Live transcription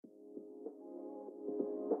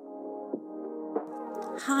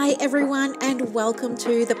Hi, everyone, and welcome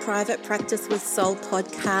to the Private Practice with Soul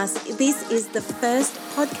podcast. This is the first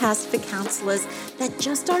podcast for counsellors that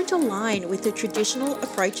just don't align with the traditional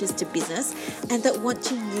approaches to business and that want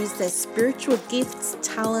to use their spiritual gifts,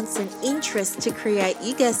 talents, and interests to create,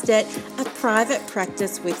 you guessed it, a private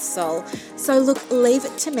practice with soul. So, look, leave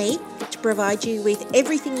it to me to provide you with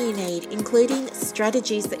everything you need, including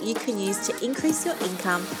strategies that you can use to increase your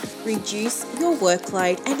income, reduce your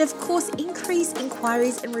workload, and of course, increase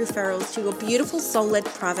inquiries and referrals to your beautiful soul-led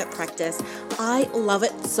private practice. I love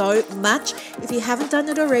it so much. If you haven't done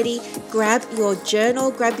it already, grab your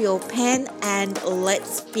journal, grab your pen, and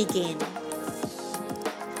let's begin.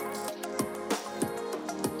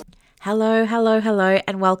 Hello,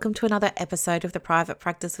 and welcome to another episode of the Private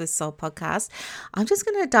Practice with Soul podcast. I'm just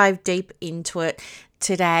going to dive deep into it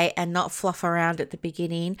today and not fluff around at the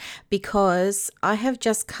beginning because I have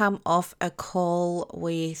just come off a call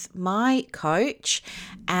with my coach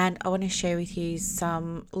and I want to share with you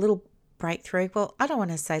some little breakthrough. Well, I don't want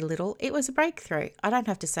to say little. It was a breakthrough. I don't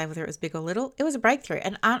have to say whether it was big or little. It was a breakthrough.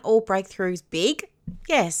 And aren't all breakthroughs big?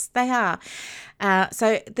 Yes, they are.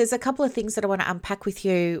 So there's a couple of things that I want to unpack with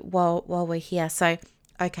you while we're here. So,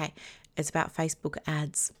 okay, it's about Facebook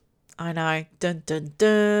ads. I know, dun, dun,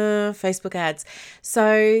 dun, Facebook ads.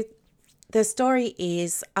 So the story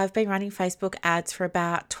is I've been running Facebook ads for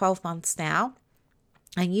about 12 months now.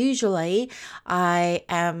 And usually I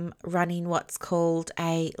am running what's called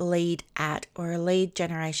a lead ad or a lead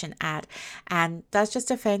generation ad. And that's just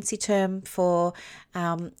a fancy term for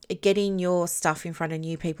getting your stuff in front of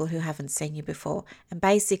new people who haven't seen you before. And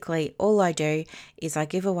basically all I do is I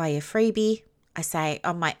give away a freebie. I say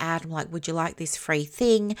on my ad, I'm like, would you like this free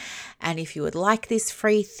thing? And if you would like this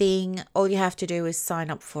free thing, all you have to do is sign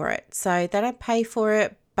up for it. So they don't pay for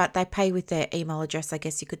it, but they pay with their email address, I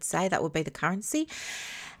guess you could say. That would be the currency.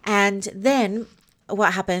 And then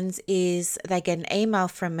what happens is they get an email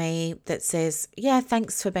from me that says, yeah,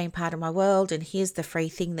 thanks for being part of my world. And here's the free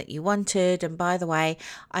thing that you wanted. And by the way,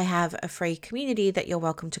 I have a free community that you're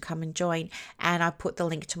welcome to come and join. And I put the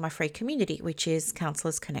link to my free community, which is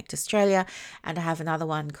Counsellors Connect Australia. And I have another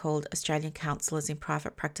one called Australian Counsellors in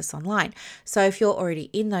Private Practice Online. So if you're already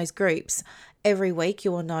in those groups, every week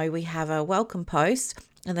you will know we have a welcome post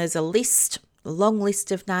and there's a long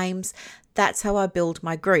list of names. That's how I build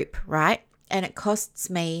my group, right? And it costs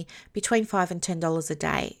me between $5 and $10 a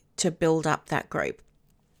day to build up that group.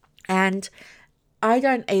 And I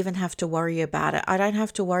don't even have to worry about it. I don't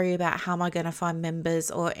have to worry about how am I going to find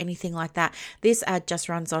members or anything like that. This ad just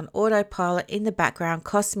runs on autopilot in the background,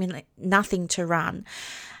 costs me nothing to run.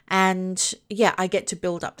 And yeah, I get to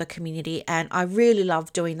build up the community and I really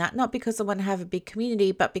love doing that. Not because I want to have a big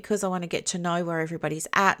community, but because I want to get to know where everybody's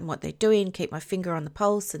at and what they're doing, keep my finger on the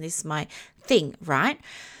pulse, and this is my thing, right?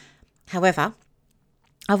 However,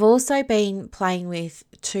 I've also been playing with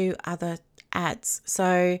two other ads.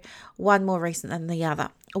 So one more recent than the other.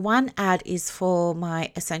 One ad is for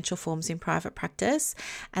my essential forms in private practice,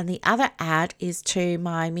 and the other ad is to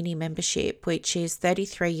my mini membership, which is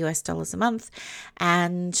 $33 a month,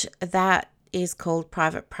 and that is called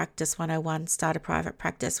Private Practice 101 Start a Private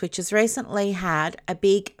Practice, which has recently had a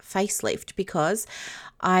big facelift because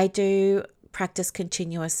I do practice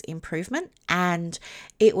continuous improvement, and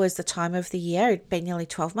it was the time of the year. It'd been nearly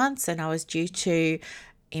 12 months and I was due to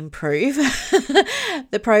improve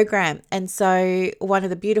the program. And so one of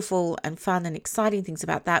the beautiful and fun and exciting things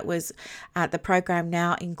about that was the program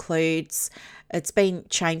now includes, it's been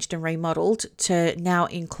changed and remodeled to now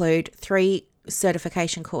include 3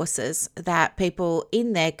 certification courses that people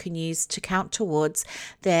in there can use to count towards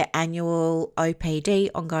their annual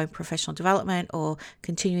OPD, ongoing professional development, or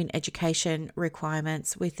continuing education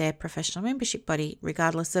requirements with their professional membership body,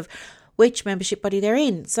 regardless of which membership body they're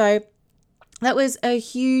in. So that was a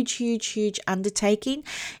huge undertaking.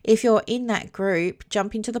 If you're in that group,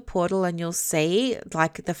 jump into the portal and you'll see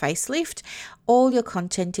like the facelift. All your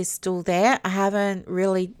content is still there. I haven't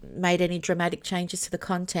really made any dramatic changes to the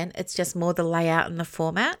content. It's just more the layout and the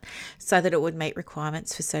format so that it would meet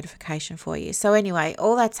requirements for certification for you. So anyway,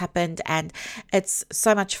 all that's happened and it's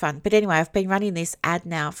so much fun. But anyway, I've been running this ad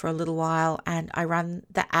now for a little while and I run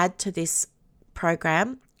the ad to this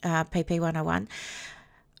program, PP 101.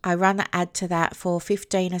 I run the ad to that for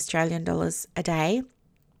 $15 Australian a day.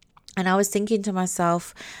 And I was thinking to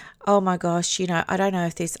myself, oh my gosh, I don't know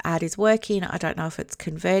if this ad is working. I don't know if it's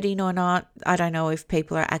converting or not. I don't know if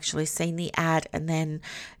people are actually seeing the ad and then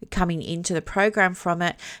coming into the program from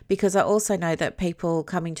it, because I also know that people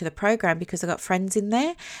come into the program because I've got friends in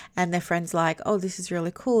there and their friends like, oh, this is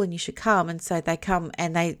really cool and you should come. And so they come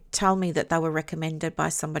and they tell me that they were recommended by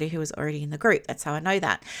somebody who was already in the group. That's how I know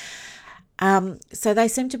that. So they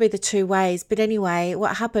seem to be the two ways. But anyway,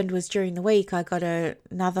 what happened was during the week, I got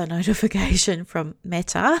another notification from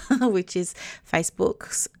Meta, which is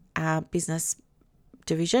Facebook's business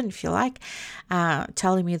division, if you like,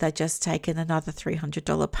 telling me they'd just taken another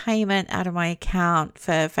 $300 payment out of my account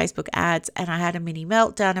for Facebook ads. And I had a mini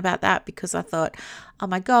meltdown about that because I thought, oh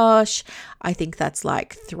my gosh, I think that's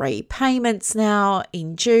like 3 payments now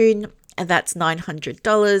in June. And that's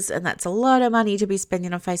 $900, and that's a lot of money to be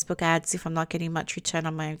spending on Facebook ads if I'm not getting much return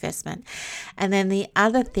on my investment. And then the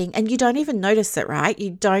other thing, and you don't even notice it, right?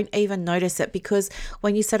 You don't even notice it because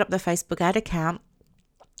when you set up the Facebook ad account,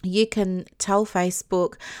 you can tell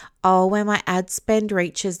Facebook, oh, when my ad spend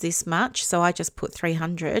reaches this much, so I just put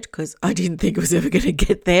 300 because I didn't think it was ever going to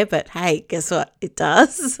get there, but hey, guess what? It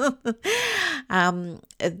does.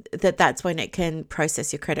 That's when it can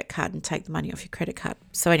process your credit card and take the money off your credit card.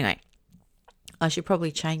 So anyway, I should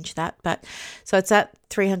probably change that. But so it's at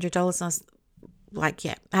 $300, and I was like,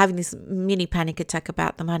 yeah, having this mini panic attack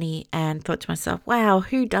about the money and thought to myself, wow,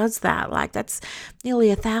 who does that? Like that's nearly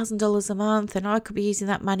 $1,000 a month, and I could be using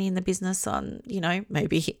that money in the business on,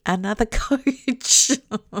 maybe another coach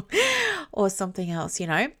or something else,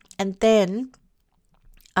 And then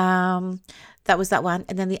that was that one.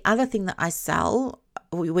 And then the other thing that I sell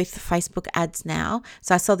with Facebook ads now,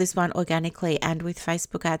 so I sell this one organically and with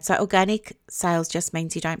Facebook ads. So organic sales just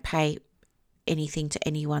means you don't pay anything to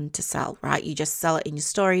anyone to sell, right? You just sell it in your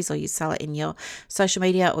stories, or you sell it in your social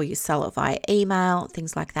media, or you sell it via email,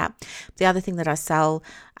 things like that. The other thing that I sell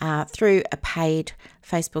through a paid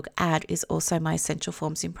Facebook ad is also my essential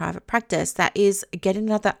forms in private practice. That is getting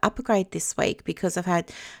another upgrade this week because I've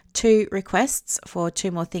had 2 requests for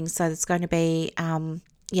 2 more things. So there's going to be an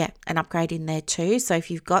upgrade in there too. So if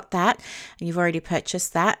you've got that and you've already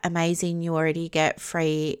purchased that, amazing, you already get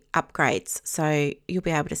free upgrades. So you'll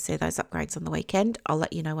be able to see those upgrades on the weekend. I'll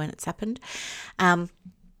let you know when it's happened.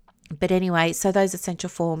 But anyway, so those essential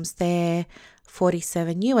forms, they're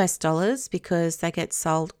 $47 because they get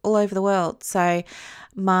sold all over the world. So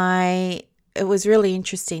it was really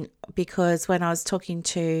interesting because when I was talking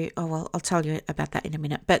to, I'll tell you about that in a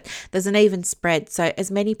minute, but there's an even spread. So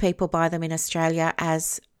as many people buy them in Australia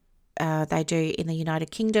as they do in the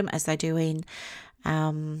United Kingdom, as they do in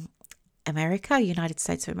America, United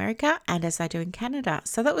States of America, and as they do in Canada.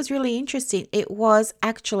 So that was really interesting. It was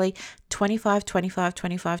actually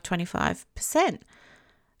 25%.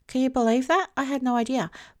 Can you believe that? I had no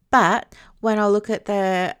idea. But when I look at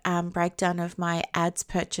the breakdown of my ads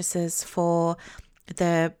purchases for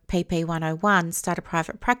the PP 101 Start a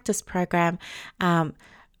Private Practice program,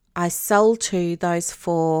 I sell to those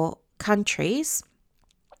 4 countries,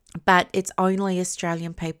 but it's only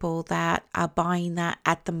Australian people that are buying that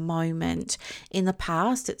at the moment. In the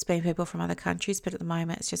past, it's been people from other countries, but at the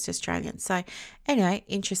moment, it's just Australians. So anyway,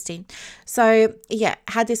 interesting. So yeah,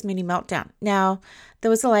 had this mini meltdown. Now,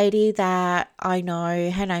 there was a lady that I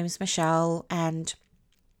know, her name's Michelle, and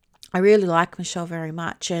I really like Michelle very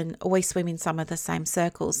much, and we swim in some of the same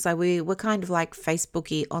circles. So we were kind of like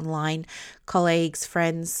Facebooky online colleagues,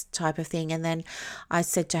 friends type of thing. And then I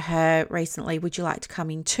said to her recently, would you like to come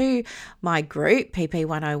into my group, PP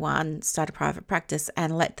 101, Start a Private Practice,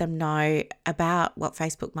 and let them know about what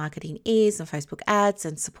Facebook marketing is and Facebook ads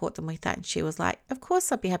and support them with that? And she was like, of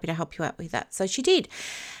course, I'd be happy to help you out with that. So she did.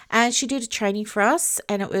 And she did a training for us,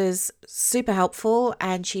 and it was super helpful.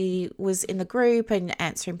 And she was in the group and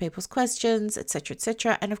answering people's questions, etc.,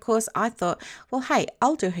 etc. And of course, I thought, well, hey,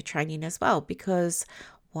 I'll do her training as well, because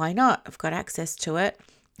why not? I've got access to it.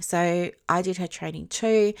 So I did her training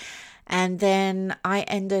too. And then I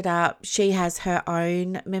ended up, she has her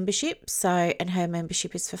own membership. And her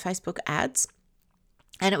membership is for Facebook ads.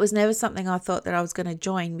 And it was never something I thought that I was going to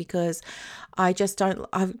join, because I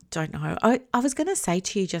don't know. I was going to say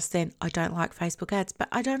to you just then, I don't like Facebook ads, but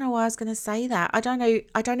I don't know why I was going to say that. I don't know.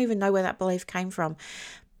 I don't even know where that belief came from.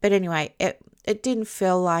 But anyway, it didn't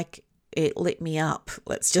feel like it lit me up,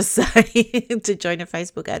 let's just say, to join a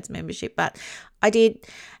Facebook ads membership. But I did.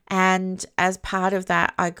 And as part of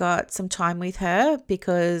that, I got some time with her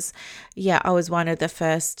because, I was one of the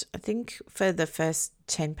first, I think for the first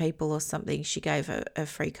 10 people or something, she gave a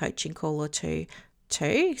free coaching call or two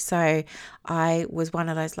too. So I was one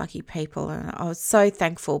of those lucky people, and I was so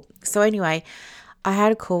thankful. So anyway, I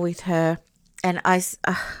had a call with her, and I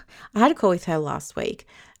had a call with her last week.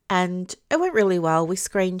 And it went really well. We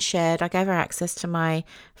screen shared. I gave her access to my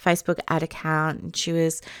Facebook ad account, and she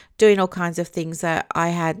was doing all kinds of things that I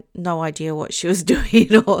had no idea what she was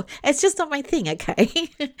doing, or it's just not my thing, okay?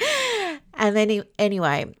 And then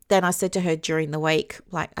anyway, then I said to her during the week,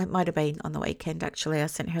 like it might have been on the weekend actually, I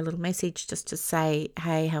sent her a little message just to say,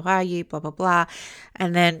 hey, how are you, blah, blah, blah.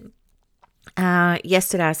 And then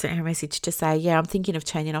Yesterday I sent her a message to say, yeah, I'm thinking of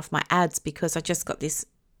turning off my ads because I just got this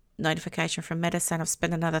notification from Meta saying I've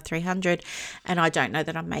spent another 300 and I don't know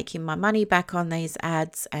that I'm making my money back on these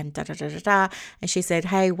ads and da da da da da. And she said,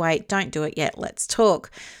 hey, wait, don't do it yet. Let's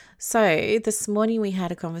talk. So this morning we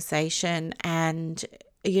had a conversation and,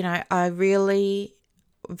 I really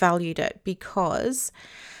valued it because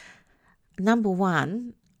number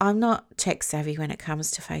one, I'm not tech savvy when it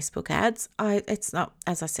comes to Facebook ads. It's not,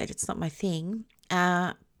 as I said, it's not my thing.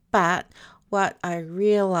 But what I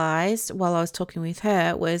realized while I was talking with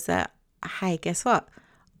her was that, hey, guess what?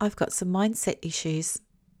 I've got some mindset issues.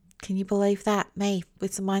 Can you believe that? Me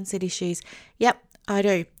with some mindset issues. Yep, I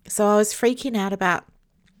do. So I was freaking out about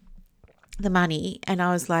the money and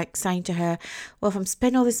I was like saying to her, well, if I'm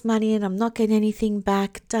spending all this money and I'm not getting anything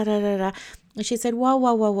back, da da da da. And she said,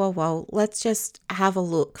 whoa, let's just have a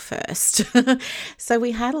look first. So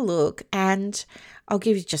we had a look and I'll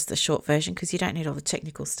give you just the short version because you don't need all the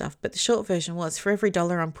technical stuff. But the short version was for every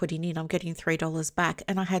dollar I'm putting in, I'm getting $3 back.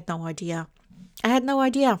 And I had no idea.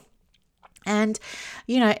 And,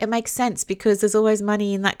 it makes sense because there's always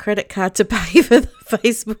money in that credit card to pay for the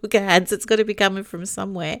Facebook ads. It's got to be coming from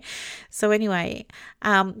somewhere. So anyway,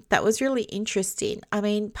 that was really interesting. I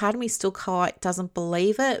mean, part of me still quite doesn't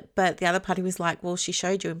believe it, but the other party was like, well, she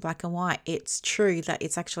showed you in black and white. It's true that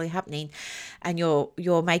it's actually happening and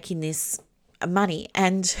you're making this money.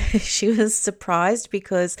 And she was surprised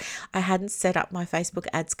because I hadn't set up my Facebook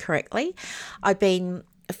ads correctly. I'd been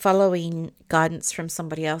following guidance from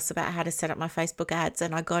somebody else about how to set up my Facebook ads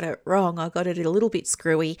and I got it wrong. I got it a little bit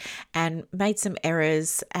screwy and made some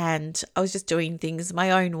errors and I was just doing things my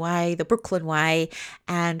own way, the Brooklyn way.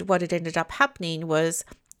 And what had ended up happening was,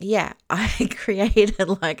 I created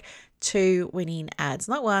like 2 winning ads,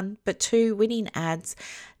 not one, but 2 winning ads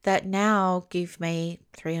that now give me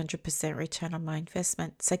 300% return on my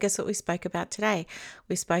investment. So guess what we spoke about today?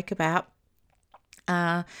 We spoke about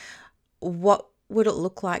what would it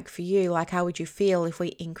look like for you? Like, how would you feel if we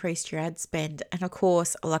increased your ad spend? And of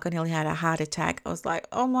course, like I nearly had a heart attack. I was like,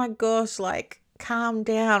 oh my gosh, like calm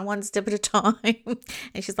down, one step at a time.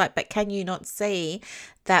 And she's like, but can you not see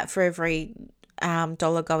that for every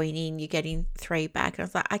dollar going in, you're getting 3 back? And I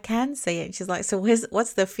was like, I can see it. And she's like, so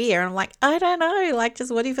what's the fear? And I'm like, I don't know, like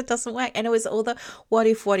just what if it doesn't work? And it was all the what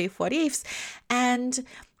ifs. And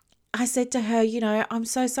I said to her, I'm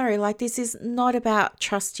so sorry. Like, this is not about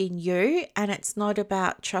trusting you and it's not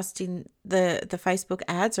about trusting the Facebook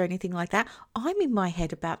ads or anything like that. I'm in my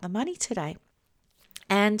head about the money today.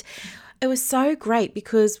 And it was so great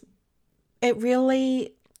because it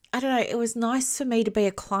really, I don't know, it was nice for me to be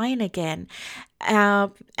a client again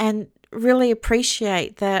and really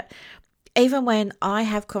appreciate that even when I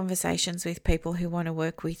have conversations with people who want to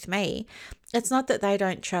work with me, it's not that they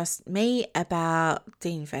don't trust me about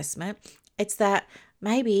the investment. It's that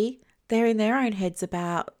maybe they're in their own heads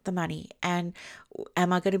about the money and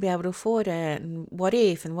am I going to be able to afford it and what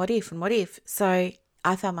if. So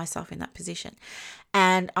I found myself in that position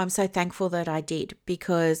and I'm so thankful that I did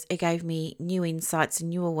because it gave me new insights and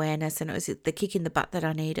new awareness and it was the kick in the butt that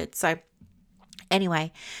I needed. So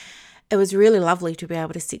anyway, it was really lovely to be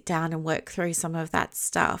able to sit down and work through some of that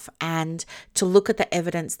stuff and to look at the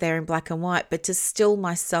evidence there in black and white, but to still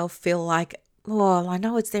myself feel like, well, I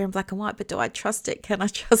know it's there in black and white, but do I trust it? Can I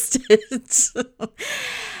trust it?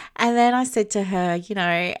 And then I said to her,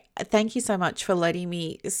 thank you so much for letting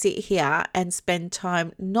me sit here and spend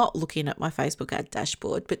time not looking at my Facebook ad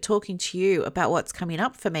dashboard, but talking to you about what's coming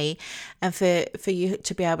up for me and for you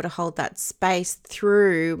to be able to hold that space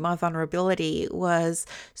through my vulnerability was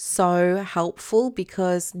so helpful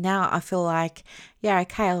because now I feel like,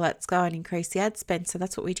 okay, let's go and increase the ad spend. So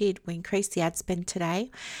that's what we did. We increased the ad spend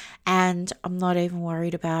today and I'm not even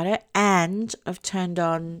worried about it. And I've turned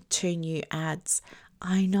on 2 new ads.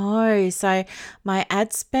 I know. So my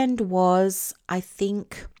ad spend was, I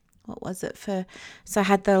think, what was it for? So I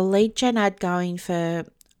had the lead gen ad going for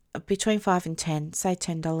between 5 and 10, say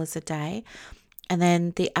 $10 a day. And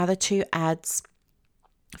then the other 2 ads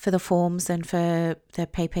for the forms and for the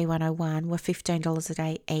PP 101 were $15 a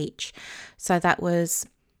day each. So that was,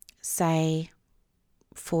 say,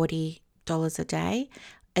 $40 a day.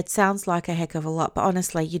 It sounds like a heck of a lot, but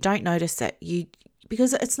honestly, you don't notice it.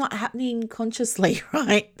 Because it's not happening consciously,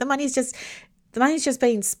 right? The money's just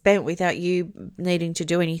being spent without you needing to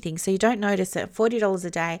do anything. So you don't notice it. $40 a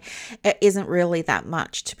day, it isn't really that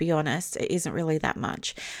much, to be honest. It isn't really that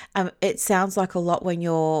much. It sounds like a lot when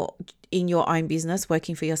you're in your own business,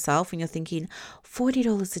 working for yourself, and you're thinking,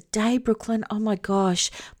 $40 a day, Brooklyn, oh my gosh,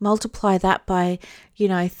 multiply that by,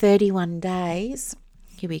 31 days.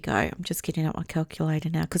 Here we go. I'm just getting up my calculator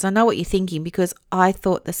now because I know what you're thinking, because I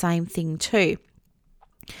thought the same thing too.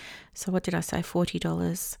 So what did I say?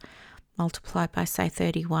 $40 multiplied by, say,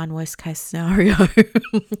 31, worst case scenario,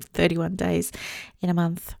 31 days in a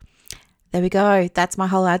month. There we go. That's my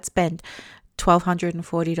whole ad spend,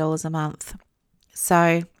 $1,240 a month.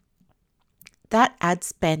 So that ad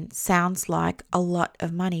spend sounds like a lot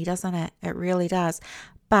of money, doesn't it? It really does.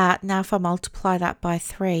 But now if I multiply that by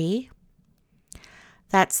 3,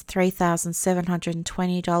 that's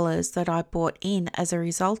 $3,720 that I bought in as a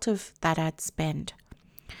result of that ad spend.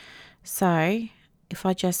 So if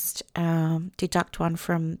I just deduct one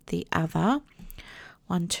from the other,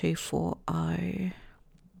 1240,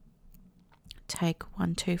 take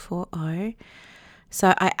 1240.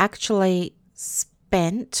 So I actually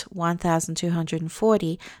spent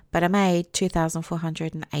 1,240, but I made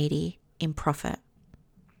 2,480 in profit.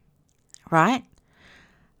 Right?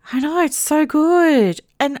 I know, it's so good.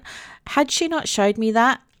 And had she not showed me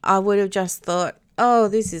that, I would have just thought, oh,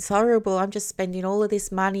 this is horrible. I'm just spending all of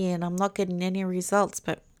this money and I'm not getting any results,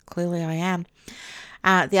 but clearly I am.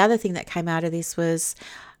 The other thing that came out of this was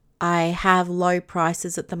I have low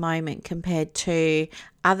prices at the moment compared to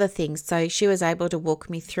other things. So she was able to walk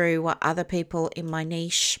me through what other people in my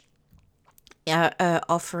niche are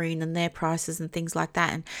offering and their prices and things like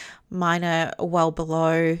that. And mine are well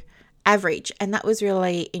below average. And that was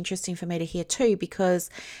really interesting for me to hear too, because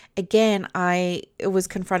again, I was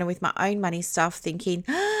confronted with my own money stuff thinking,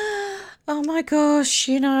 oh my gosh,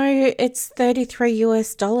 it's 33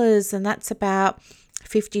 US dollars and that's about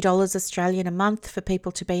 $50 Australian a month for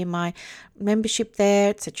people to be in my membership there,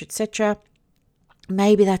 etc., etc.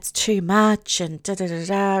 Maybe that's too much and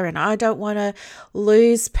and I don't want to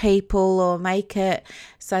lose people or make it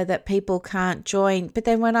so that people can't join. But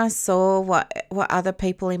then when I saw what other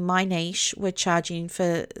people in my niche were charging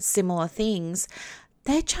for similar things,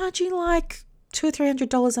 they're charging like $200 or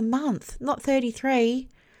 $300 a month, not 33.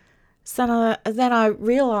 So then I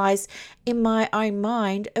realized in my own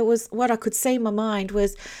mind, it was what I could see in my mind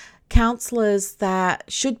was counselors that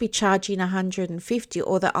should be charging 150,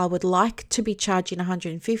 or that I would like to be charging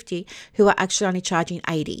 150, who are actually only charging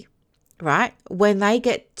 80, right? When they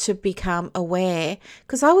get to become aware,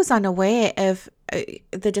 because I was unaware of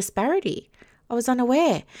the disparity. I was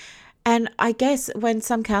unaware. And I guess when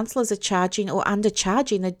some counsellors are charging or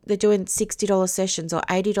undercharging, they're doing $60 sessions or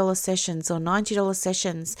 $80 sessions or $90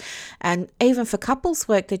 sessions. And even for couples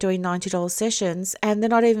work, they're doing $90 sessions, and they're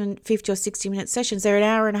not even 50 or 60-minute sessions. They're an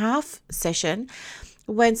hour and a half session.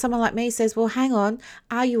 When someone like me says, well, hang on,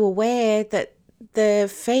 are you aware that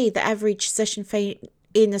the average session fee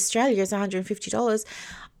in Australia is $150?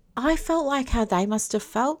 I felt like how they must have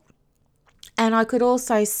felt. And I could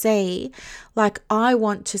also see, like, I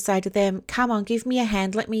want to say to them, come on, give me a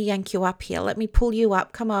hand. Let me yank you up here. Let me pull you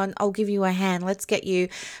up. Come on, I'll give you a hand. Let's get you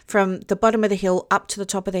from the bottom of the hill up to the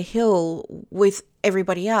top of the hill with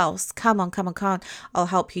everybody else. Come on. I'll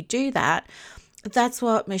help you do that. That's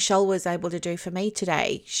what Michelle was able to do for me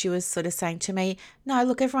today. She was sort of saying to me, no,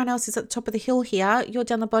 look, everyone else is at the top of the hill here. You're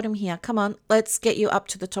down the bottom here. Come on, let's get you up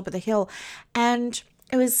to the top of the hill. And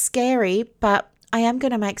it was scary, but I am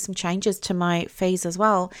going to make some changes to my fees as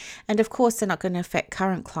well. And of course, they're not going to affect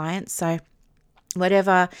current clients. So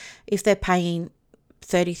whatever, if they're paying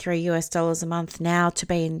 33 US dollars a month now to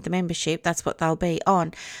be in the membership, that's what they'll be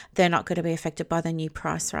on. They're not going to be affected by the new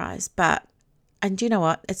price rise. And you know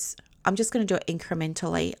what? I'm just going to do it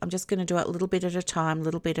incrementally. I'm just going to do it a little bit at a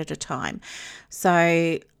time.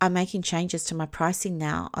 So I'm making changes to my pricing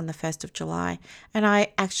now on the 1st of July. And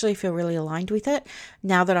I actually feel really aligned with it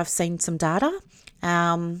now that I've seen some data.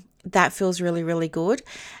 That feels really, really good.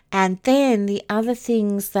 And then the other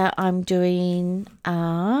things that I'm doing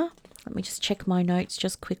are, let me just check my notes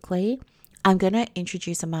just quickly. I'm going to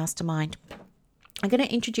introduce a mastermind.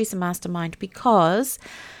 Because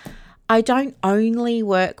I don't only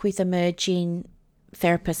work with emerging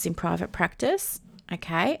therapists in private practice,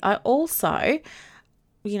 okay? I also,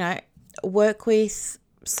 work with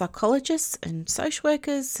psychologists and social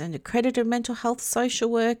workers and accredited mental health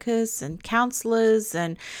social workers and counsellors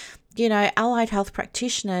and, allied health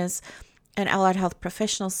practitioners and allied health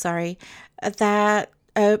professionals, that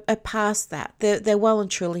are past that. They're well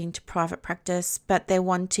and truly into private practice, but they're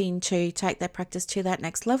wanting to take their practice to that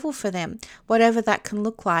next level for them, whatever that can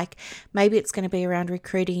look like. Maybe it's going to be around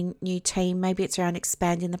recruiting new team. Maybe it's around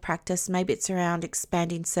expanding the practice. Maybe it's around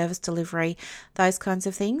expanding service delivery, those kinds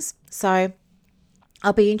of things. So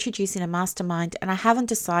I'll be introducing a mastermind, and I haven't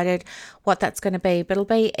decided what that's going to be, but it'll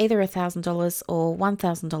be either $1,000 or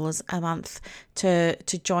 $1,000 a month to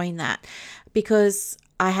join that, because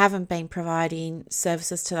I haven't been providing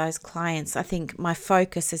services to those clients. I think my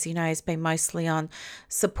focus, as you know, has been mostly on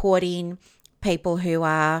supporting people who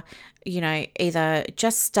are, either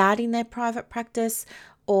just starting their private practice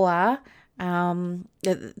or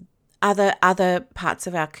other parts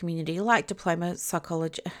of our community, like diploma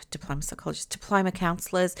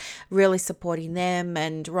counselors, really supporting them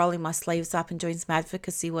and rolling my sleeves up and doing some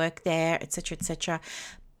advocacy work there, etc., etc.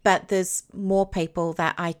 But there's more people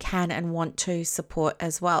that I can and want to support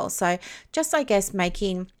as well. So just, I guess,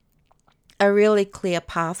 making a really clear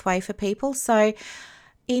pathway for people. So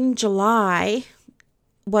in July,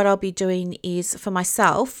 what I'll be doing is for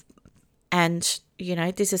myself, and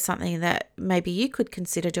this is something that maybe you could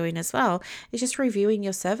consider doing as well, is just reviewing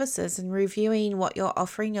your services and reviewing what you're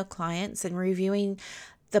offering your clients and reviewing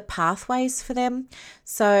the pathways for them.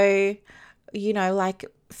 So, like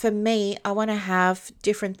for me, I want to have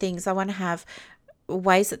different things. I want to have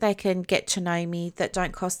ways that they can get to know me that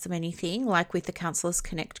don't cost them anything, like with the Counsellors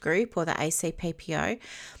Connect group or the ACPPO,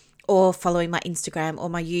 or following my Instagram or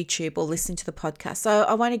my YouTube or listening to the podcast. So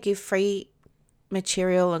I want to give free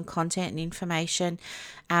material and content and information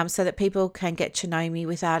so that people can get to know me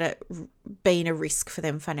without it being a risk for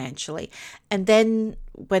them financially. And then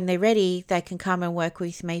when they're ready, they can come and work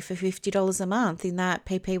with me for $50 a month in that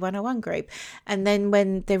PP 101 group. And then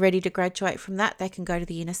when they're ready to graduate from that, they can go to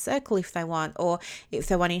the inner circle if they want, or if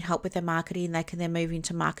they're wanting help with their marketing, they can then move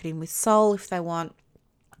into marketing with Soul if they want,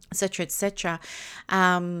 etc., etc.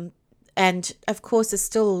 And of course, there's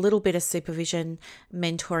still a little bit of supervision,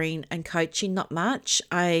 mentoring and coaching, not much.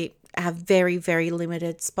 I have very, very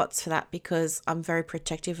limited spots for that because I'm very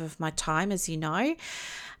protective of my time, as you know.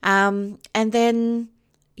 And then,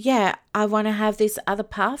 I want to have this other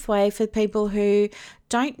pathway for people who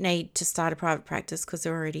don't need to start a private practice because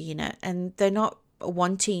they're already in it and they're not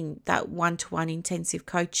wanting that one-to-one intensive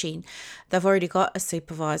coaching. They've already got a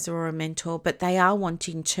supervisor or a mentor, but they are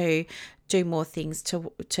wanting to do more things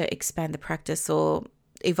to expand the practice or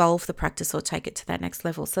evolve the practice or take it to that next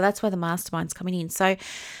level. So that's where the mastermind's coming in. So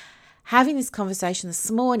having this conversation this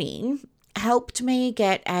morning helped me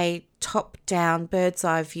get a top-down bird's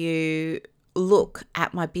eye view look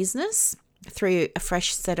at my business through a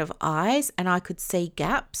fresh set of eyes, and I could see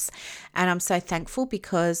gaps. And I'm so thankful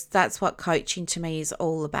because that's what coaching to me is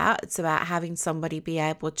all about. It's about having somebody be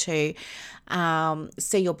able to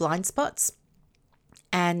see your blind spots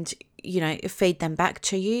and feed them back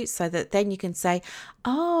to you so that then you can say,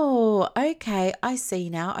 oh, okay, I see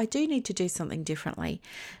now. I do need to do something differently.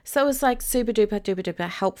 So it was like super duper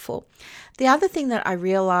helpful. The other thing that I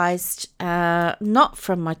realized, not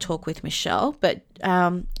from my talk with Michelle, but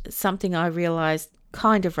something I realized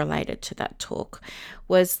kind of related to that talk,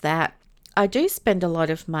 was that I do spend a lot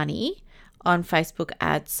of money on Facebook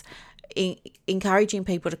ads encouraging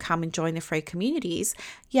people to come and join the free communities,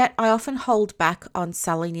 yet I often hold back on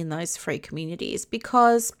selling in those free communities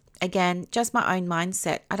because, again, just my own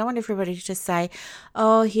mindset. I don't want everybody to just say,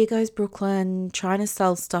 oh, here goes Brooklyn trying to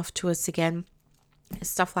sell stuff to us again,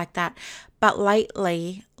 stuff like that. But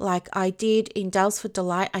lately, like I did in Dells for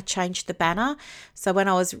Delight, I changed the banner. So when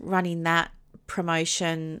I was running that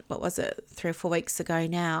promotion, 3 or 4 weeks ago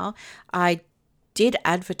now, I did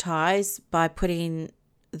advertise by putting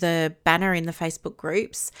the banner in the Facebook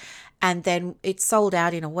groups, and then it sold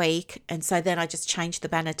out in a week. And so then I just changed the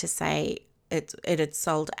banner to say it had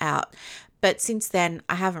sold out. But since then,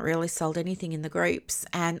 I haven't really sold anything in the groups,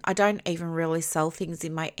 and I don't even really sell things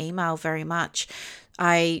in my email very much.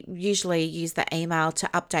 I usually use the email to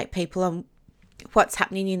update people on what's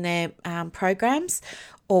happening in their programs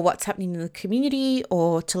or what's happening in the community,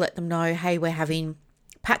 or to let them know, hey, we're having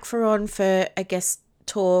PACFA on for a guest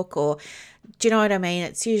talk, or do you know what I mean?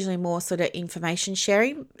 It's usually more sort of information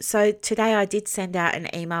sharing. So today I did send out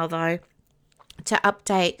an email though to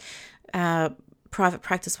update Private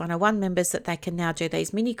Practice 101 members that they can now do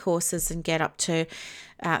these mini courses and get up to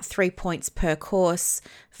 3 points per course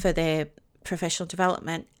for their professional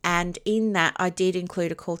development. And in that, I did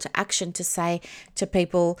include a call to action to say to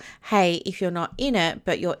people, hey, if you're not in it,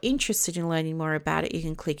 but you're interested in learning more about it, you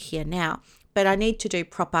can click here now. But I need to do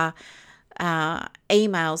proper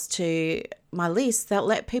emails to my list that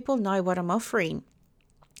let people know what I'm offering.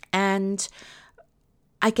 And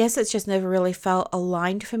I guess it's just never really felt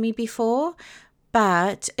aligned for me before,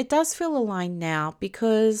 but it does feel aligned now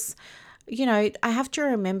because, I have to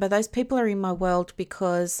remember those people are in my world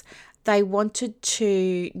because they wanted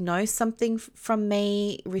to know something from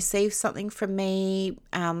me, receive something from me,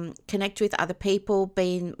 connect with other people,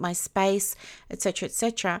 be in my space, etc.,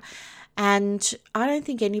 etc. And I don't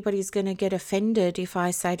think anybody's going to get offended if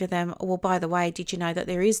I say to them, well, by the way, did you know that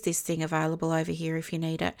there is this thing available over here if you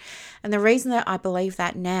need it? And the reason that I believe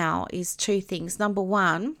that now is two things. Number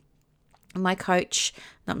one, my coach,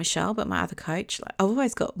 not Michelle, but my other coach, like, I've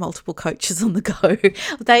always got multiple coaches on the go.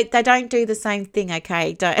 They don't do the same thing,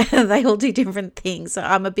 okay? They all do different things. So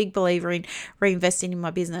I'm a big believer in reinvesting in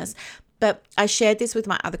my business. But I shared this with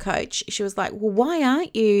my other coach. She was like, well, why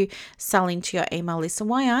aren't you selling to your email list? And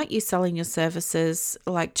why aren't you selling your services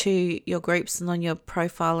like to your groups and on your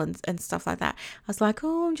profile and stuff like that? I was like,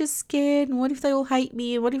 oh, I'm just scared. And what if they all hate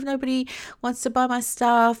me? And what if nobody wants to buy my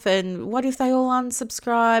stuff? And what if they all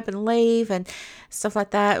unsubscribe and leave and stuff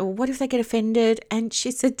like that? Or what if they get offended? And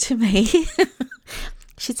she said to me,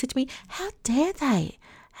 how dare they?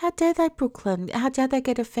 How dare they, Brooklyn? How dare they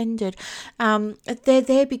get offended? They're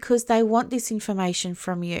there because they want this information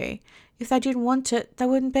from you. If they didn't want it, they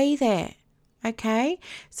wouldn't be there. Okay?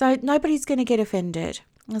 So nobody's going to get offended.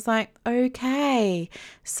 I was like, okay.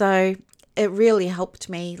 So it really helped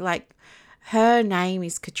me. Like, her name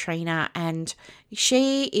is Katrina and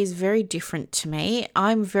she is very different to me.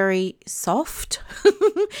 I'm very soft.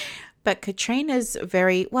 But Katrina's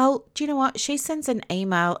very, well, do you know what? She sends an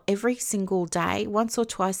email every single day, once or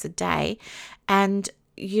twice a day. And,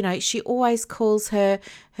 you know, she always calls her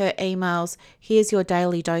emails, here's your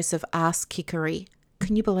daily dose of ass kickery.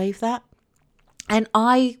 Can you believe that? And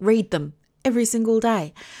I read them every single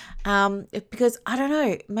day. Because I don't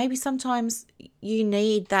know, maybe sometimes you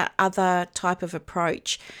need that other type of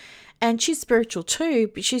approach. And she's spiritual too,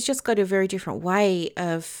 but she's just got a very different way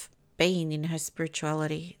of being in her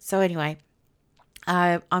spirituality. So anyway,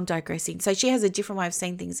 I'm digressing. So she has a different way of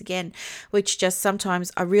seeing things again, which just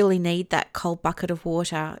sometimes I really need that cold bucket of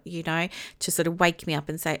water, you know, to sort of wake me up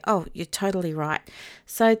and say, oh, you're totally right.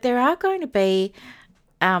 So there are going to be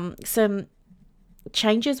some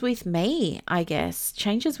changes with me, I guess.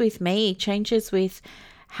 Changes with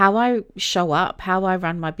how I show up, how I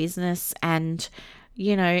run my business, and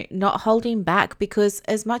you know, not holding back, because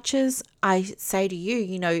as much as I say to you,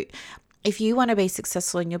 you know, if you want to be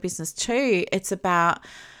successful in your business too, it's about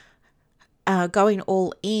going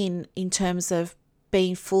all in terms of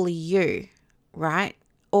being fully you, right?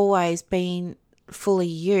 Always being fully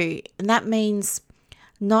you. And that means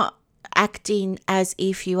not acting as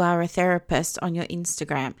if you are a therapist on your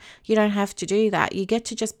Instagram. You don't have to do that. You get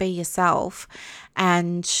to just be yourself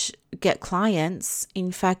and get clients.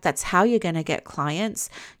 In fact, that's how you're going to get clients.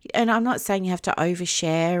 And I'm not saying you have to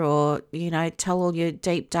overshare or, you know, tell all your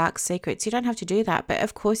deep, dark secrets. You don't have to do that. But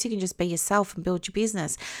of course, you can just be yourself and build your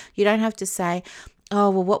business. You don't have to say, oh,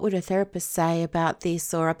 well, what would a therapist say about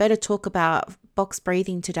this? Or I better talk about box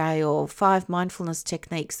breathing today, or 5 mindfulness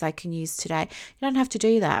techniques they can use today. You don't have to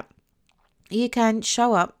do that. You can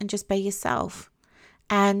show up and just be yourself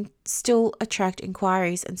and still attract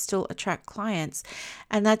inquiries and still attract clients.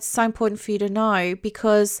 And that's so important for you to know,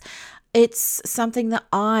 because it's something that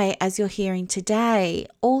I, as you're hearing today,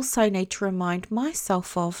 also need to remind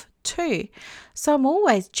myself of too. So I'm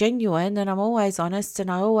always genuine and I'm always honest,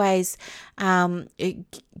 and I always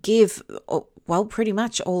give, well, pretty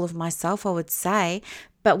much all of myself, I would say.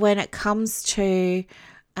 But when it comes to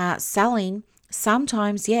selling,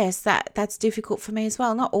 sometimes, yes, that's difficult for me as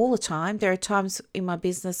well. Not all the time. There are times in my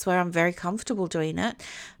business where I'm very comfortable doing it,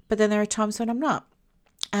 but then there are times when I'm not.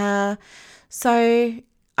 So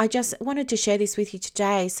I just wanted to share this with you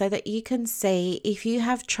today so that you can see if you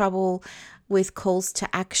have trouble with calls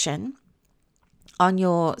to action on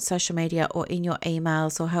your social media or in your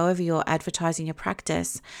emails or however you're advertising your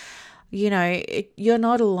practice. You know, you're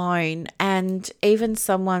not alone. And even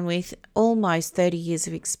someone with almost 30 years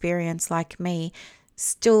of experience like me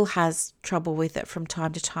still has trouble with it from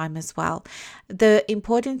time to time as well. The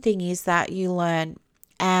important thing is that you learn,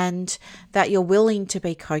 and that you're willing to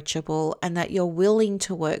be coachable, and that you're willing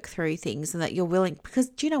to work through things, and that you're willing, because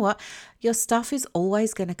do you know what? Your stuff is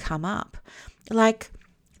always going to come up. Like,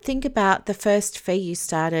 think about the first fee you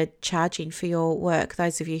started charging for your work.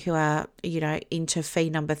 Those of you who are, you know, into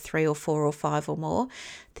fee number 3 or 4 or 5 or more,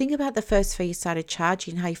 think about the first fee you started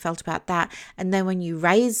charging, how you felt about that. And then when you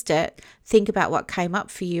raised it, think about what came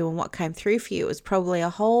up for you and what came through for you. It was probably a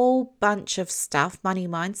whole bunch of stuff, money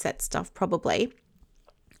mindset stuff probably.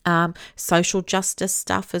 Social justice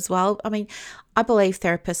stuff as well. I mean, I believe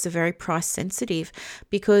therapists are very price sensitive,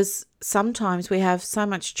 because sometimes we have so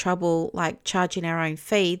much trouble like charging our own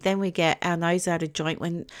fee, then we get our nose out of joint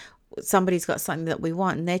when somebody's got something that we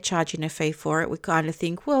want and they're charging a fee for it, we kind of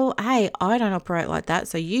think, well, hey, I don't operate like that,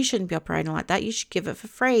 so you shouldn't be operating like that. You should give it for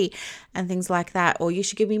free and things like that. Or you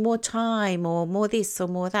should give me more time or more this or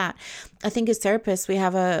more that. I think as therapists, we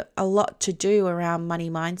have a lot to do around money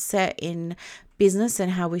mindset in business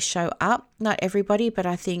and how we show up. Not everybody, but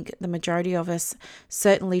I think the majority of us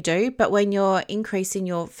certainly do. But when you're increasing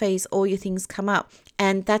your fees, all your things come up.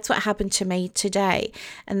 And that's what happened to me today.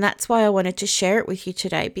 And that's why I wanted to share it with you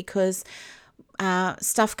today, because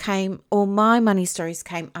stuff came, or my money stories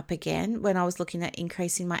came up again when I was looking at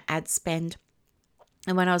increasing my ad spend.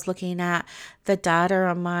 And when I was looking at the data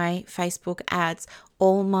on my Facebook ads,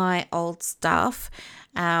 all my old stuff,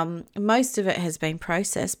 most of it has been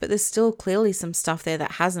processed, but there's still clearly some stuff there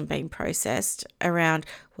that hasn't been processed around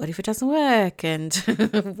what if it doesn't work, and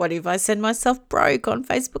what if I send myself broke on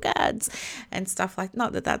Facebook ads and stuff like,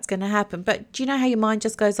 not that that's going to happen. But do you know how your mind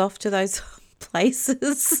just goes off to those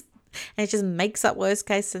places and it just makes up worst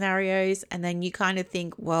case scenarios? And then you kind of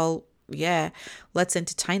think, well, yeah, let's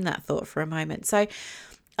entertain that thought for a moment. So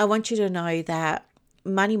I want you to know that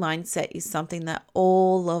money mindset is something that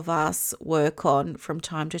all of us work on from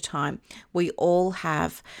time to time. We all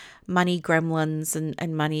have money gremlins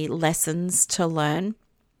and money lessons to learn.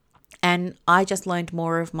 And I just learned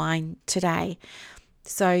more of mine today.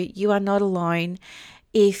 So you are not alone.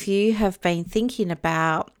 If you have been thinking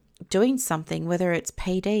about doing something, whether it's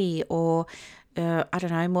PD or I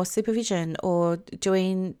don't know, more supervision, or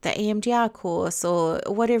doing the EMDR course, or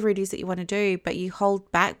whatever it is that you want to do, but you hold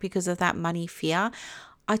back because of that money fear,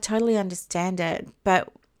 I totally understand it. But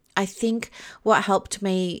I think what helped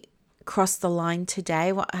me cross the line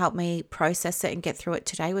today, what helped me process it and get through it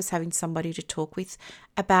today, was having somebody to talk with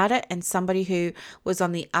about it, and somebody who was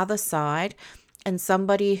on the other side, and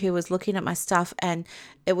somebody who was looking at my stuff and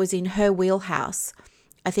it was in her wheelhouse.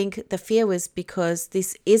 I think the fear was because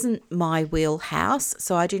this isn't my wheelhouse,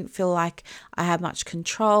 so I didn't feel like I had much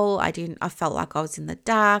control. I felt like I was in the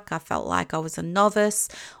dark. I felt like I was a novice,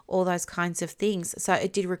 all those kinds of things. So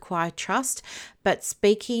it did require trust, but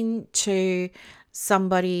speaking to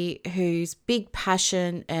somebody whose big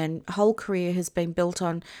passion and whole career has been built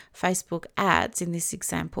on Facebook ads, in this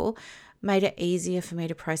example, made it easier for me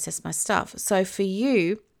to process my stuff. So for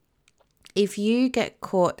you, if you get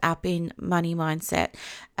caught up in money mindset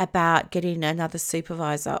about getting another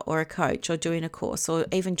supervisor or a coach or doing a course or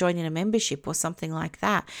even joining a membership or something like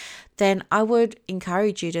that, then I would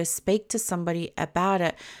encourage you to speak to somebody about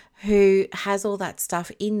it who has all that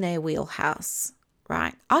stuff in their wheelhouse,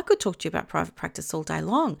 right? I could talk to you about private practice all day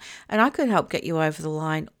long, and I could help get you over the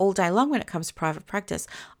line all day long when it comes to private practice.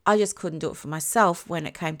 I just couldn't do it for myself when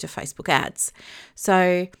it came to Facebook ads.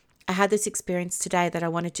 So I had this experience today that I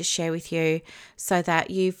wanted to share with you so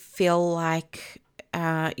that you feel like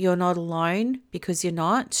you're not alone, because you're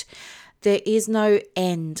not. There is no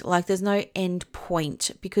end, like there's no end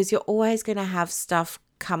point, because you're always going to have stuff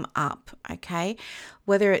come up, okay?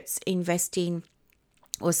 Whether it's investing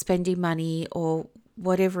or spending money or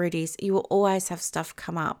whatever it is, you will always have stuff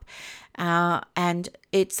come up, and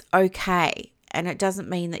it's okay. And it doesn't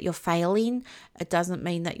mean that you're failing. It doesn't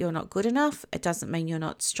mean that you're not good enough. It doesn't mean you're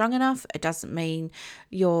not strong enough. It doesn't mean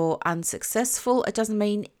you're unsuccessful. It doesn't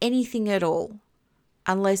mean anything at all,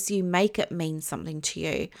 unless you make it mean something to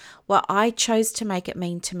you. What I chose to make it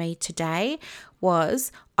mean to me today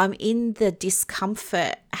was I'm in the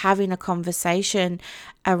discomfort having a conversation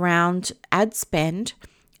around ad spend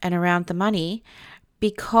and around the money,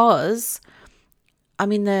 because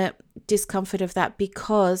I'm in the discomfort of that,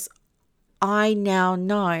 because I now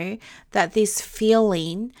know that this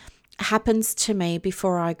feeling happens to me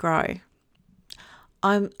before I grow.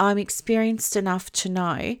 I'm experienced enough to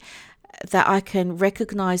know that I can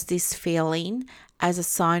recognize this feeling as a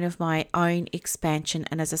sign of my own expansion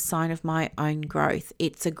and as a sign of my own growth.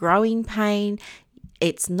 It's a growing pain.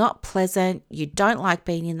 It's not pleasant. You don't like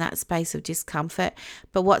being in that space of discomfort.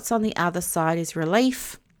 But what's on the other side is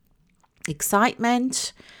relief,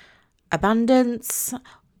 excitement, abundance,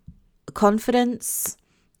 confidence,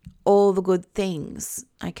 all the good things,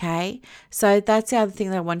 okay? So that's the other thing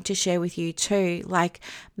that I want to share with you too. Like,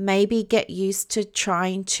 maybe get used to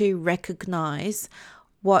trying to recognize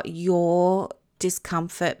what your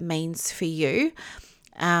discomfort means for you.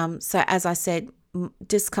 So as I said,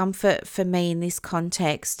 discomfort for me in this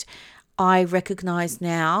context, I recognize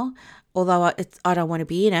now, although I don't want to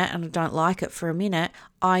be in it and I don't like it for a minute,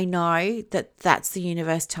 I know that that's the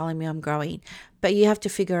universe telling me I'm growing. But you have to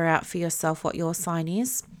figure out for yourself what your sign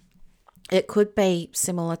is. It could be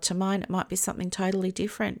similar to mine. It might be something totally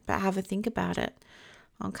different, but have a think about it.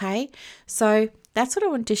 Okay? So that's what I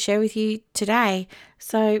wanted to share with you today.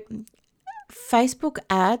 So Facebook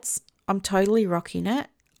ads, I'm totally rocking it,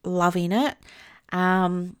 loving it.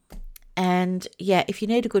 And yeah, if you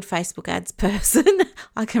need a good Facebook ads person,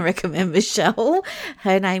 I can recommend Michelle.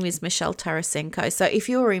 Her name is Michelle Tarasenko. So if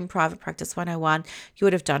you were in Private Practice 101, you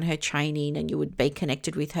would have done her training and you would be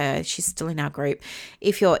connected with her. She's still in our group.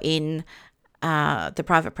 If you're in the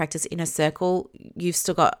Private Practice Inner Circle, you've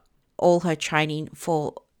still got all her training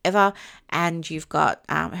forever, and you've got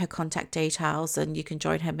her contact details, and you can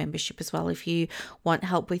join her membership as well if you want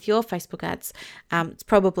help with your Facebook ads. It's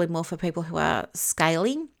probably more for people who are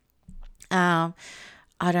scaling. I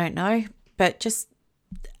don't know, but just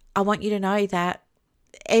I want you to know that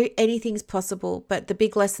anything's possible. But the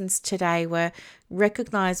big lessons today were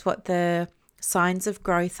recognize what the signs of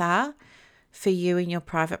growth are for you in your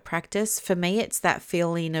private practice. For me, it's that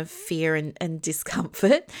feeling of fear and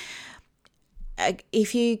discomfort.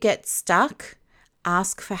 If you get stuck,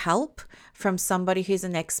 ask for help from somebody who's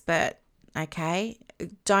an expert, okay?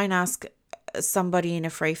 Don't ask somebody in a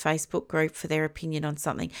free Facebook group for their opinion on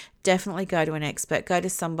something. Definitely go to an expert. Go to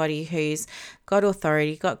somebody who's got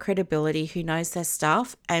authority, got credibility, who knows their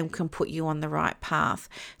stuff and can put you on the right path.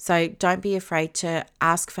 So don't be afraid to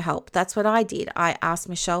ask for help. That's what I did. I asked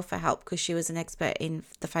Michelle for help because she was an expert in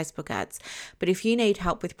the Facebook ads. But if you need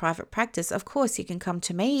help with private practice, of course you can come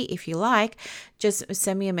to me if you like. Just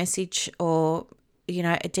send me a message or, a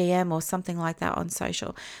DM or something like that on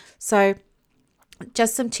social. So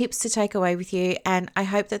just some tips to take away with you, and I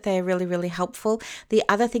hope that they're really, really helpful. The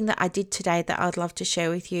other thing that I did today that I'd love to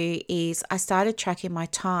share with you is I started tracking my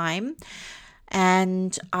time,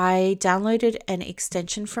 and I downloaded an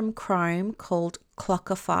extension from Chrome called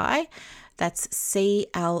Clockify. That's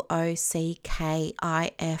Clockify.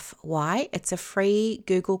 It's a free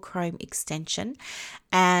Google Chrome extension.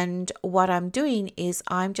 And what I'm doing is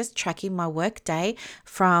I'm just tracking my work day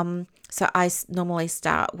so I normally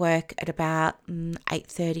start work at about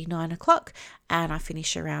 8:30, 9 o'clock, and I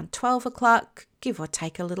finish around 12 o'clock, give or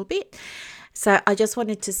take a little bit. So I just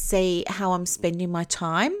wanted to see how I'm spending my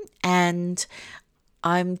time, and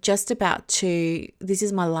I'm just this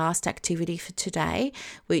is my last activity for today,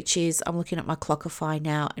 which is I'm looking at my Clockify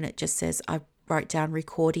now, and it just says I wrote down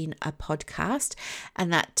recording a podcast,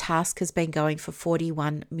 and that task has been going for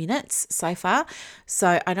 41 minutes so far.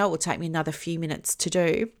 So I know it will take me another few minutes to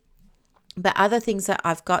do. But other things that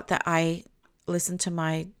I've got that I listened to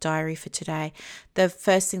my diary for today. The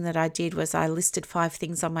first thing that I did was I listed 5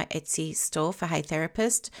 things on my Etsy store for Hey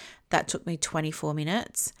Therapist. That took me 24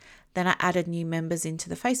 minutes. Then I added new members into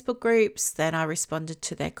the Facebook groups. Then I responded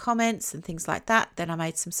to their comments and things like that. Then I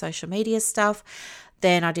made some social media stuff.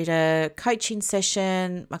 Then I did a coaching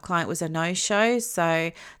session. My client was a no-show,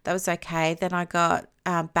 so that was okay. Then I got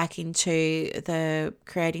back into the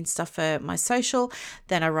creating stuff for my social.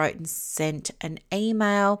 Then I wrote and sent an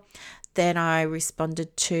email. Then I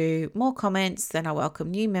responded to more comments. Then I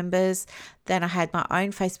welcomed new members. Then I had my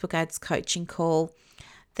own Facebook ads coaching call.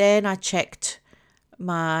 Then I checked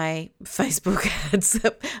my Facebook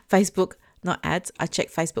ads, I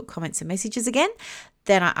checked Facebook comments and messages again.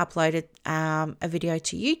 Then I uploaded a video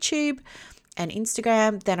to YouTube and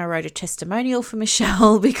Instagram. Then I wrote a testimonial for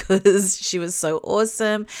Michelle because she was so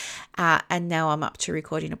awesome. And now I'm up to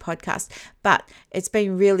recording a podcast. But it's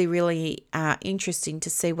been really, really interesting to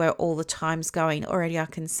see where all the time's going. Already I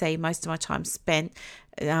can see most of my time spent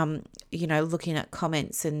looking at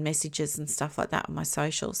comments and messages and stuff like that on my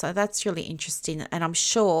social. So that's really interesting. And I'm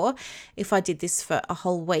sure if I did this for a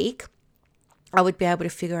whole week, I would be able to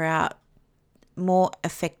figure out more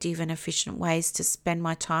effective and efficient ways to spend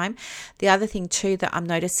my time. The other thing too that I'm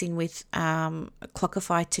noticing with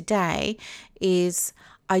Clockify today is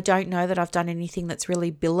I don't know that I've done anything that's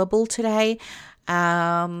really billable today,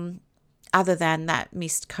 other than that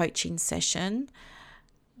missed coaching session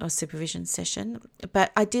or supervision session.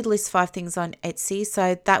 But I did list 5 things on Etsy,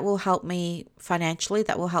 so that will help me financially.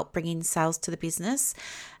 That will help bring in sales to the business.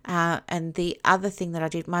 And the other thing that I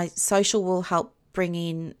did, my social will help bring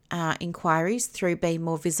in inquiries through being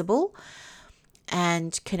more visible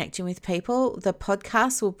and connecting with people. The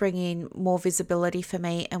podcast will bring in more visibility for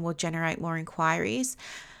me and will generate more inquiries.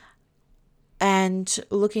 And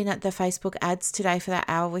looking at the Facebook ads today for that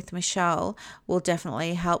hour with Michelle will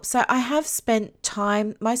definitely help. So I have spent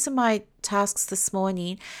time, most of my tasks this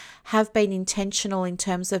morning have been intentional in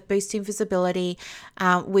terms of boosting visibility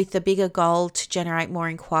with the bigger goal to generate more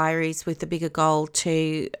inquiries, with the bigger goal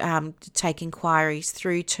to take inquiries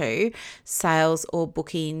through to sales or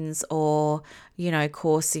bookings or,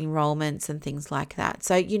 course enrollments and things like that.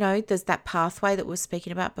 So, there's that pathway that we were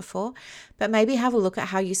speaking about before, but maybe have a look at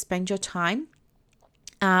how you spend your time.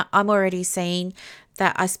 I'm already seeing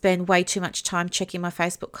that I spend way too much time checking my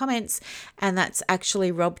Facebook comments, and that's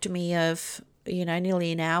actually robbed me of,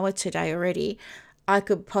 nearly an hour today already. I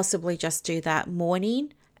could possibly just do that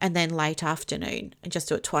morning and then late afternoon and just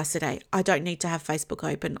do it twice a day. I don't need to have Facebook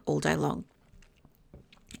open all day long.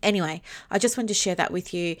 Anyway, I just wanted to share that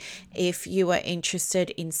with you if you are interested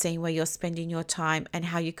in seeing where you're spending your time and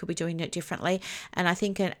how you could be doing it differently. And I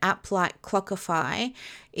think an app like Clockify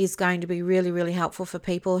is going to be really, really helpful for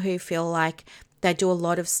people who feel like they do a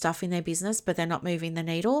lot of stuff in their business, but they're not moving the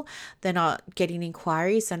needle. They're not getting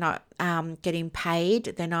inquiries. They're not getting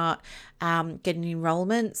paid. They're not getting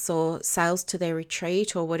enrollments or sales to their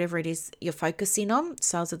retreat or whatever it is you're focusing on,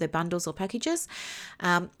 sales of their bundles or packages,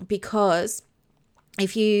 because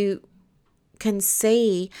if you can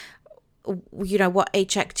see, what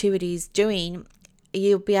each activity is doing,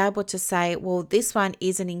 you'll be able to say, well, this one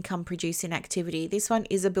is an income producing activity. This one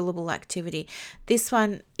is a billable activity. This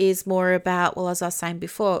one is more about, well, as I was saying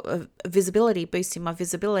before, visibility, boosting my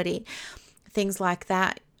visibility, things like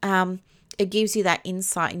that. It gives you that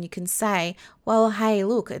insight, and you can say, well, hey,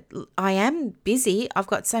 look, I am busy. I've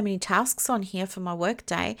got so many tasks on here for my work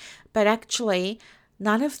day, but actually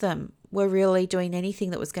none of them were really doing anything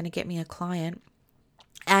that was going to get me a client.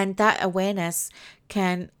 And that awareness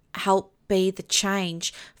can help be the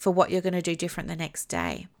change for what you're going to do different the next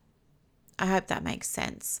day. I hope that makes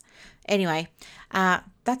sense. Anyway,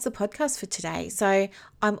 that's the podcast for today. So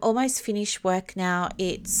I'm almost finished work now.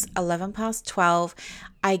 It's 11 past 12.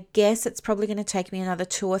 I guess it's probably going to take me another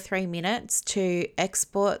 2 or 3 minutes to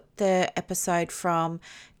export the episode from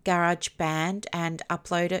GarageBand and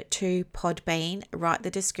upload it to Podbean, write the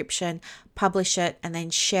description, publish it, and then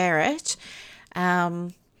share it.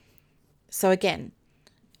 So again,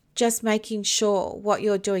 just making sure what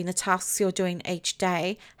you're doing, the tasks you're doing each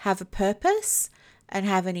day, have a purpose and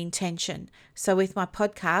have an intention. So with my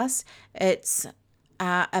podcast, it's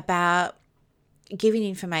about giving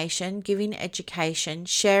information, giving education,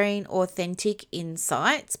 sharing authentic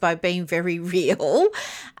insights by being very real.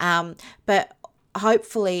 But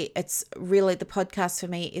hopefully it's really, the podcast for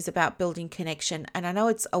me is about building connection. And I know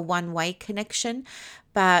it's a one-way connection,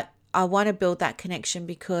 but I want to build that connection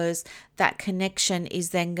because that connection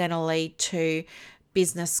is then going to lead to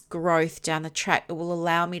business growth down the track. It will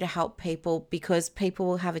allow me to help people because people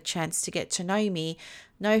will have a chance to get to know me,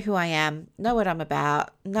 know who I am, know what I'm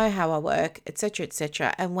about, know how I work, etc.,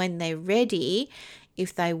 etc. And when they're ready,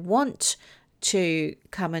 if they want to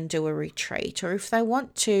come and do a retreat, or if they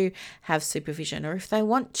want to have supervision, or if they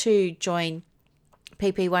want to join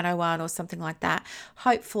PP 101 or something like that,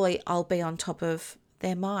 hopefully I'll be on top of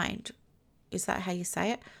their mind. Is that how you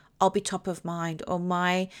say it? I'll be top of mind, or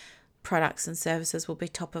my products and services will be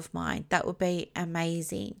top of mind. That would be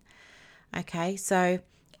amazing. Okay, so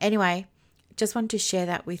anyway, just wanted to share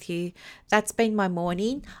that with you. That's been my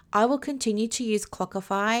morning. I will continue to use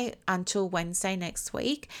Clockify until Wednesday next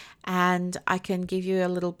week, and I can give you a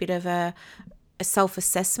little bit of a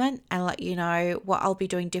self-assessment and let you know what I'll be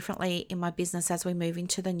doing differently in my business as we move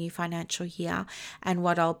into the new financial year, and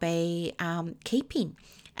what I'll be keeping.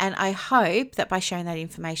 And I hope that by sharing that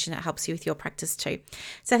information, it helps you with your practice too.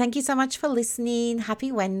 So thank you so much for listening.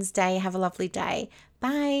 Happy Wednesday. Have a lovely day.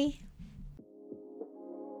 Bye.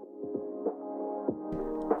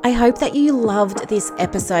 I hope that you loved this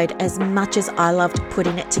episode as much as I loved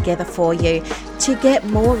putting it together for you. To get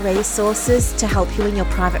more resources to help you in your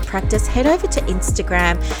private practice, head over to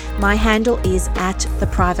Instagram. My handle is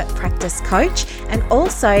 @theprivatepracticecoach. And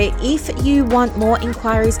also, if you want more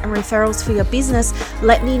inquiries and referrals for your business,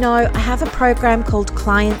 let me know. I have a program called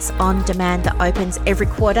Clients on Demand that opens every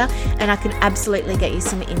quarter, and I can absolutely get you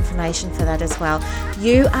some information for that as well.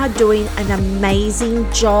 You are doing an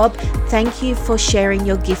amazing job. Thank you for sharing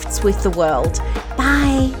your gifts with the world.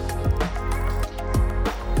 Bye.